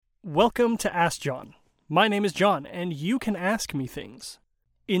Welcome to Ask John. My name is John, and you can ask me things.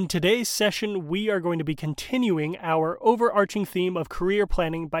 In today's session, we are going to be continuing our overarching theme of career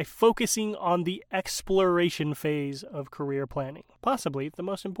planning by focusing on the exploration phase of career planning, possibly the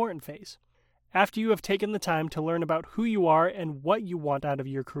most important phase. After you have taken the time to learn about who you are and what you want out of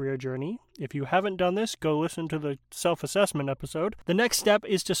your career journey, if you haven't done this, go listen to the self-assessment episode. The next step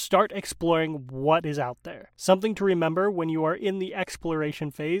is to start exploring what is out there. Something to remember when you are in the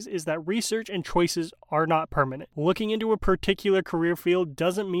exploration phase is that research and choices are not permanent. Looking into a particular career field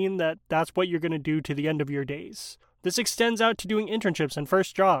doesn't mean that that's what you're going to do to the end of your days. This extends out to doing internships and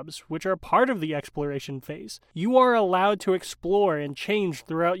first jobs, which are part of the exploration phase. You are allowed to explore and change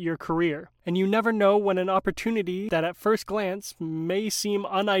throughout your career, and you never know when an opportunity that at first glance may seem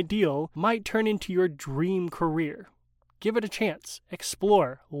unideal might turn into your dream career. Give it a chance,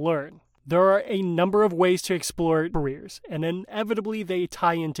 explore, learn. There are a number of ways to explore careers, and inevitably they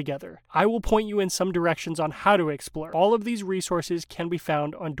tie in together. I will point you in some directions on how to explore. All of these resources can be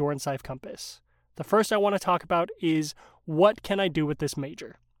found on Dornsife Compass. The first I want to talk about is, what can I do with this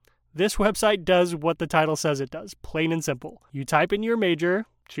major? This website does what the title says it does, plain and simple. You type in your major,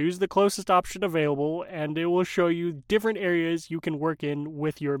 choose the closest option available, and it will show you different areas you can work in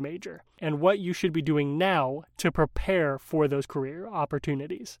with your major, and what you should be doing now to prepare for those career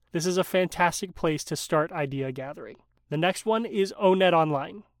opportunities. This is a fantastic place to start idea gathering. The next one is ONET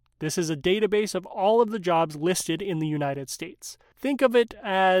Online. This is a database of all of the jobs listed in the United States. Think of it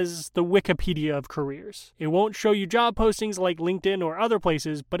as the Wikipedia of careers. It won't show you job postings like LinkedIn or other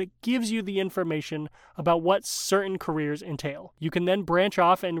places, but it gives you the information about what certain careers entail. You can then branch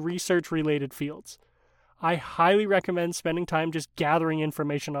off and research related fields. I highly recommend spending time just gathering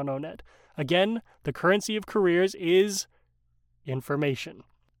information on ONET. Again, the currency of careers is information.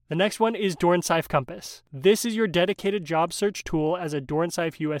 The next one is Dornsife Compass. This is your dedicated job search tool as a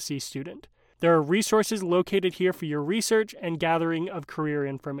Dornsife USC student. There are resources located here for your research and gathering of career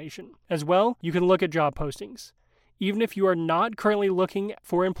information. As well, you can look at job postings. Even if you are not currently looking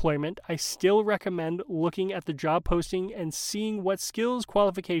for employment, I still recommend looking at the job posting and seeing what skills,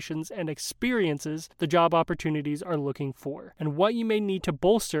 qualifications, and experiences the job opportunities are looking for, and what you may need to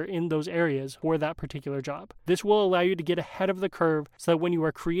bolster in those areas for that particular job. This will allow you to get ahead of the curve so that when you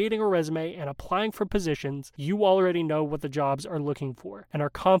are creating a resume and applying for positions, you already know what the jobs are looking for and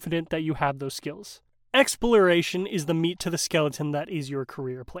are confident that you have those skills. Exploration is the meat to the skeleton that is your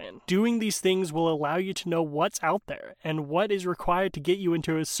career plan. Doing these things will allow you to know what's out there and what is required to get you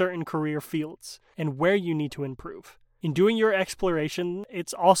into certain career fields and where you need to improve. In doing your exploration,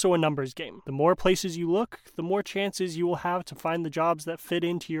 it's also a numbers game. The more places you look, the more chances you will have to find the jobs that fit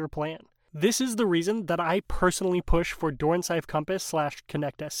into your plan. This is the reason that I personally push for Dornsife Compass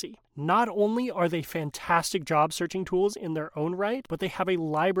 /ConnectSC. Not only are they fantastic job searching tools in their own right, but they have a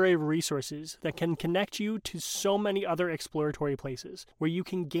library of resources that can connect you to so many other exploratory places where you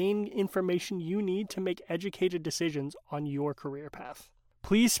can gain information you need to make educated decisions on your career path.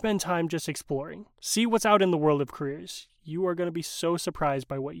 Please spend time just exploring. See what's out in the world of careers. You are going to be so surprised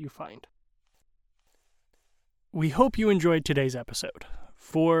by what you find. We hope you enjoyed today's episode.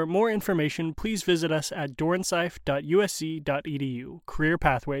 For more information, please visit us at dornsife.usc.edu, Career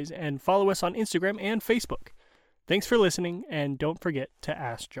Pathways, and follow us on Instagram and Facebook. Thanks for listening, and don't forget to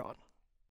ask John.